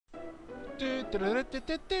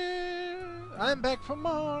I'm back for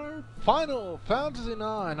more Final Fantasy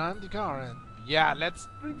 9. I'm the car, and yeah, let's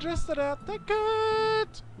register that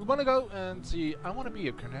ticket. We wanna go and see. I wanna be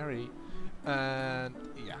a Canary, and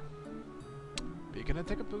yeah, we gonna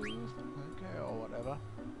take a booth, okay, or whatever.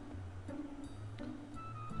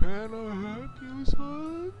 Can I help you,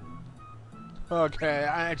 son? Okay,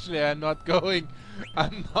 I'm not going.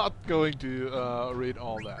 I'm not going to read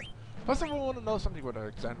all that. First of all, I want to know something about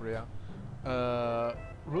Alexandria.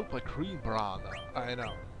 Ruled by Green Brana, I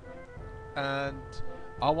know. And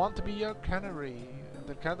I want to be a Canary.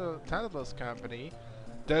 The Tentacles Company,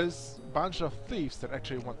 those bunch of thieves that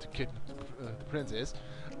actually want to kidnap the princess,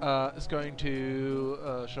 is going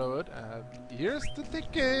to show it. And here's the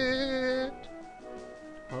ticket.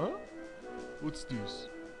 Huh? What's this?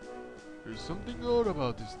 There's something odd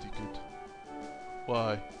about this ticket.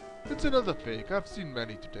 Why? It's another fake. I've seen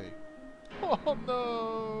many today. Oh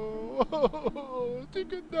no! Oh,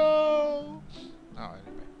 ticket no! Oh,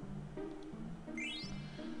 anyway.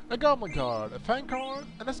 A goblin card, a fang card,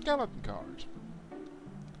 and a skeleton card.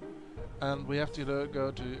 And we have to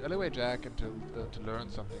go to Alleyway Jack until to learn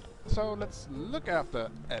something. So let's look after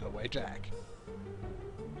Alleyway Jack.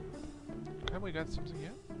 Can we get something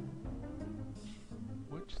here?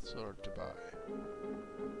 Which sword to buy?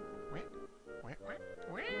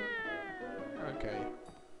 Okay.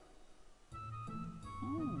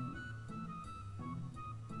 Ooh.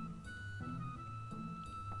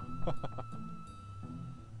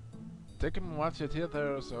 Taking my watch at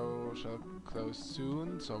theater, so shall close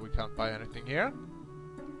soon, so we can't buy anything here.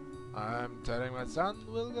 I'm telling my son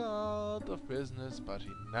will go out of business, but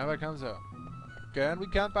he never comes home. Again, we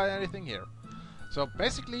can't buy anything here. So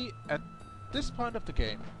basically, at this point of the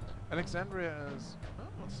game, Alexandria is... Oh,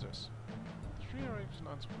 what's this? 3 direction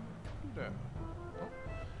on there.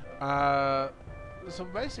 Oh. So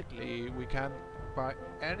basically, we can't buy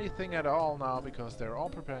anything at all now because they're all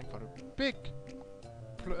preparing for the big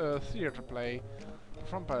theater play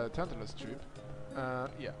from the Tentacles troupe.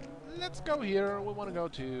 Yeah, let's go here. We want to go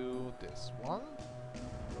to this one.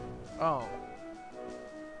 Oh.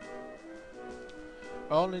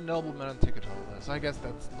 Only noblemen and ticket holders. I guess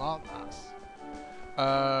that's not us.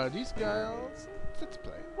 These girls, let's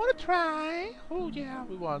play. Wanna try? Oh yeah,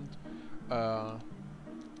 we want.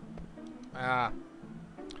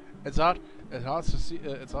 It's hard. It's hard to see.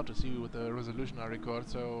 It's hard to see with the resolution I record.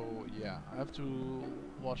 So yeah, I have to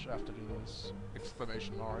watch after those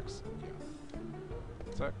exclamation marks. Yeah.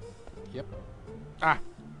 So, yep. Ah,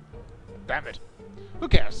 damn it. Who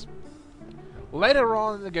cares? Later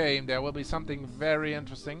on in the game, there will be something very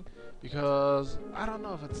interesting because I don't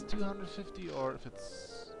know if it's 250 or if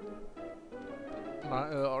it's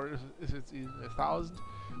if it's 1,000.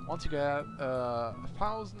 Once you get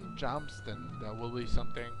 1,000 jumps, then there will be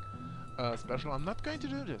something special. I'm not going to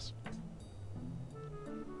do this.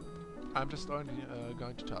 I'm just going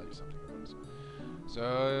to tell you something about this.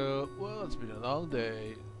 So, well, it's been a long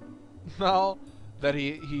day. Now that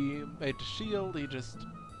he made the shield, he just,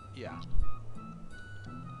 yeah.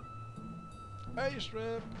 Hey,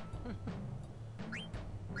 Shrimp!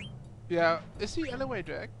 Yeah, is he Alleyway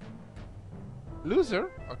Jack? Loser?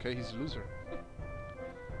 Okay, he's a loser.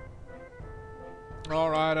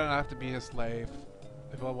 Alright, I have to be a slave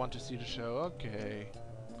if I want to see the show. Okay.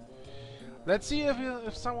 Let's see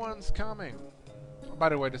if someone's coming. Oh, by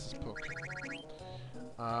the way, this is Puck.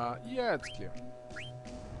 Yeah, it's clear.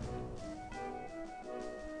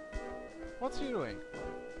 What's he doing?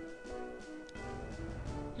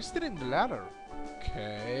 He's still in the ladder.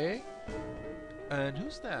 Okay. And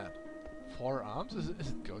who's that? 4 arms? Is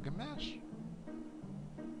it Gilgamesh?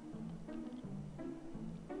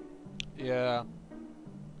 Yeah.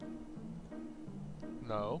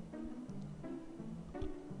 No.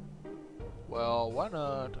 Well, why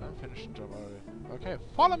not? I'm finished the job already. Okay,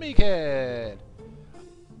 follow me, kid!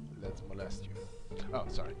 Let's molest you. Oh,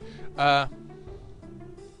 sorry.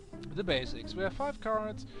 The basics. We have 5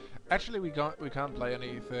 cards. Actually, we can't play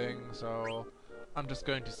anything, so I'm just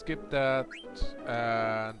going to skip that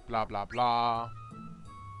and blah blah blah.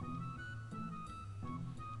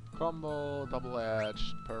 Combo, double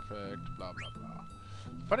edged, perfect, blah blah blah.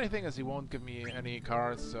 Funny thing is, he won't give me any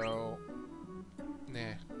cards, so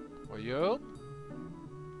nah. For you?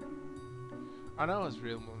 I know his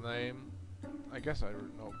real name. I guess I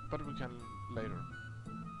don't know, but we can later.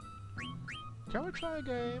 Can we try a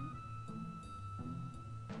game?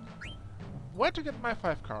 Where to get my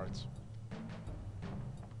 5 cards?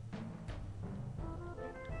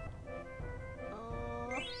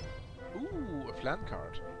 Ooh, a flan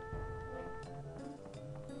card.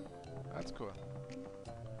 That's cool.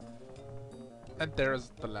 And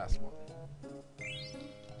there's the last one.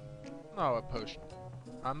 Oh, a potion.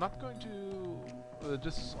 I'm not going to...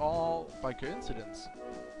 this is all by coincidence.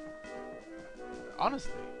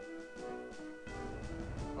 Honestly.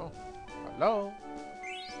 Oh, hello.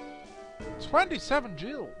 27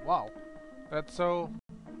 Jill. Wow. That's so...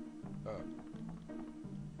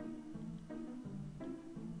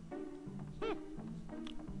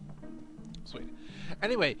 Sweet.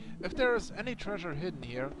 Anyway, if there is any treasure hidden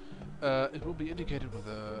here, it will be indicated with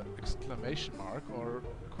a exclamation mark or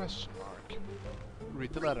a question mark.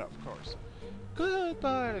 Read the letter, of course.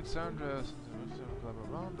 Goodbye, Alexandria. Blah, blah,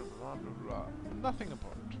 blah, blah, blah, blah. Nothing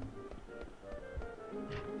important.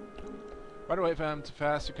 By the way, if I'm too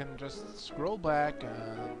fast, you can just scroll back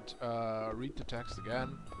and read the text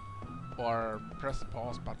again, or press the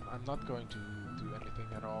pause button. I'm not going to do anything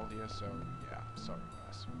at all here, so yeah, sorry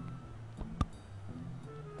guys.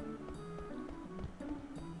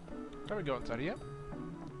 Can we go inside here?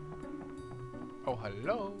 Oh,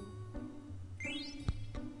 hello.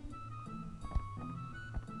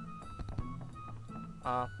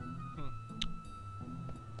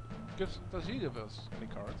 Does he give us any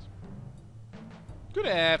cards? Good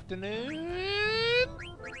afternoon!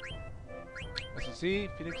 As you see,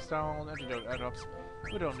 Phoenix Town, antidote airdrops.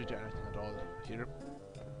 We don't need anything at all here.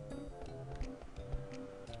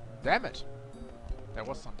 Damn it! There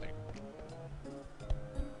was something.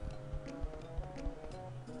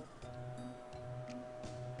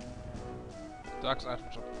 Dark's item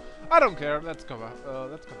shop. I don't care, let's go back.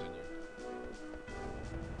 Let's continue.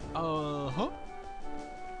 Uh-huh.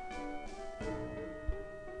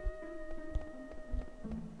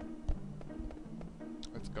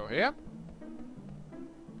 Let's go here.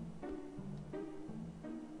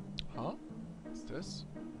 Huh? What's this?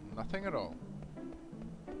 Nothing at all.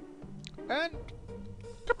 And...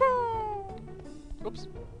 kaboom! Oops.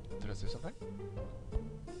 Did I say something?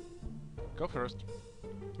 Go first.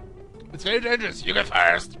 It's very dangerous. You go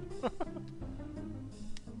first.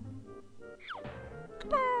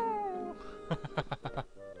 Kaboom!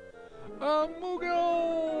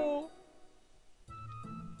 Moogle!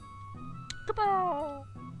 Kaboom!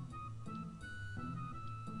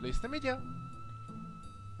 Pleased to meet you.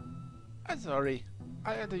 I'm sorry.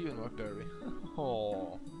 I enter you in work diary.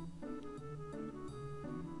 Oh.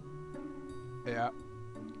 Yeah.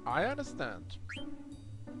 I understand.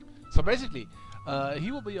 So basically,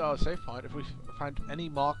 he will be our save point. If we find any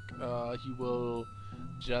mock, he will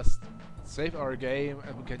just save our game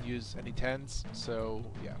and we can use any tents. So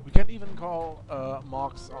yeah, we can even call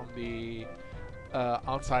mocks on the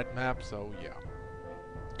outside map. So yeah.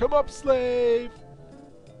 Come up, slave!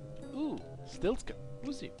 Ooh, Stiltskin.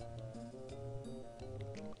 Who's he?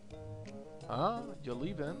 Ah, you're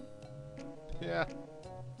leaving? Yeah.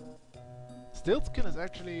 Stiltskin is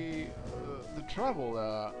actually the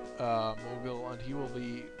traveler Moogle, and he will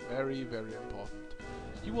be very, very important.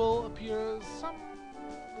 He will appear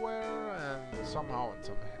somewhere and somehow in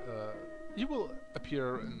some... he will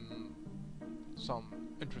appear in some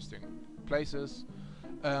interesting places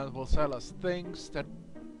and will sell us things that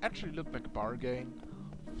actually look like a bargain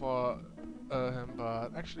for him,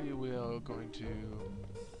 but actually we are going to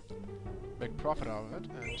make profit out of it,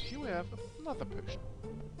 and here we have another potion.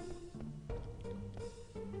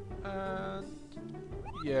 And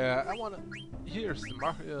yeah, I wanna... here's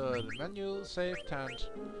the menu, save, tent.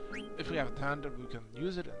 If we have a tent, then we can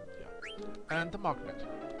use it, and yeah. And the magnet.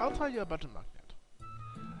 I'll tell you about the magnet.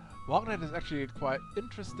 Magnet is actually a quite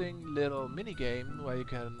interesting little mini game where you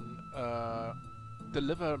can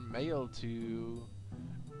deliver mail to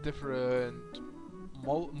different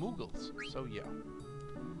Moogles. So yeah.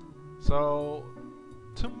 So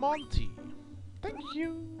to Monty, thank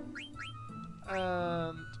you.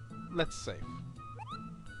 And let's save.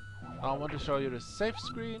 Now I want to show you the save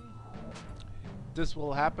screen. This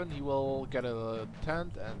will happen. He will get a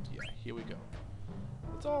tent, and yeah, here we go.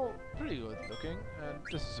 It's all pretty good looking, and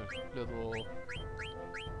this is a little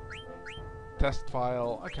test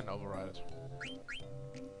file. I can override it.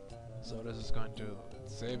 So this is going to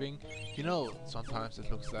saving. You know, sometimes it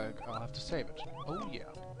looks like I'll have to save it. Oh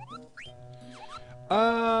yeah.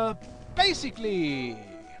 Basically,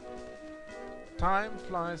 time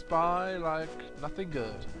flies by like nothing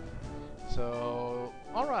good. So,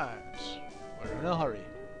 alright, we're in a hurry.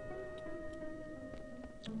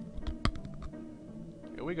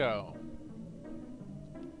 Here we go.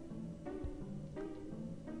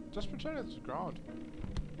 Just pretend it's the ground.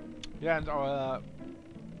 Yeah, and our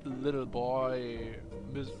little boy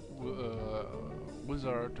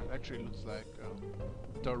wizard actually looks like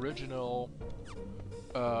the original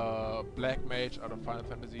black mage out of Final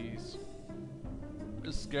Fantasies.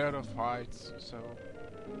 Is scared of heights, so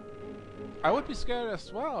I would be scared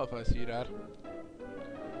as well if I see that.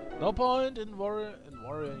 No point in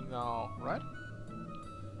worrying now, right?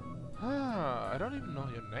 I don't even know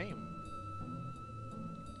your name.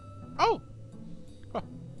 Oh! Huh.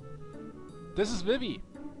 This is Vivi.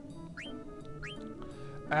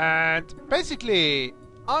 And basically,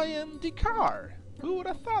 I am the car. Who would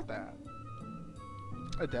have thought that?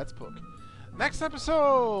 That's book. Next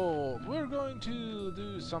episode, we're going to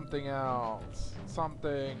do something else.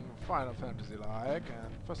 Something Final Fantasy-like.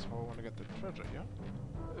 And first of all, I want to get the treasure here.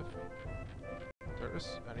 If there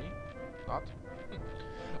is any. Not.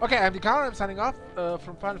 Okay, I'm the car. I'm signing off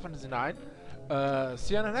from Final Fantasy IX.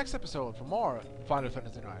 See you in the next episode for more Final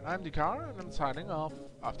Fantasy IX. I'm the car, and I'm signing off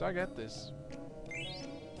after I get this.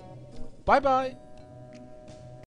 Bye-bye!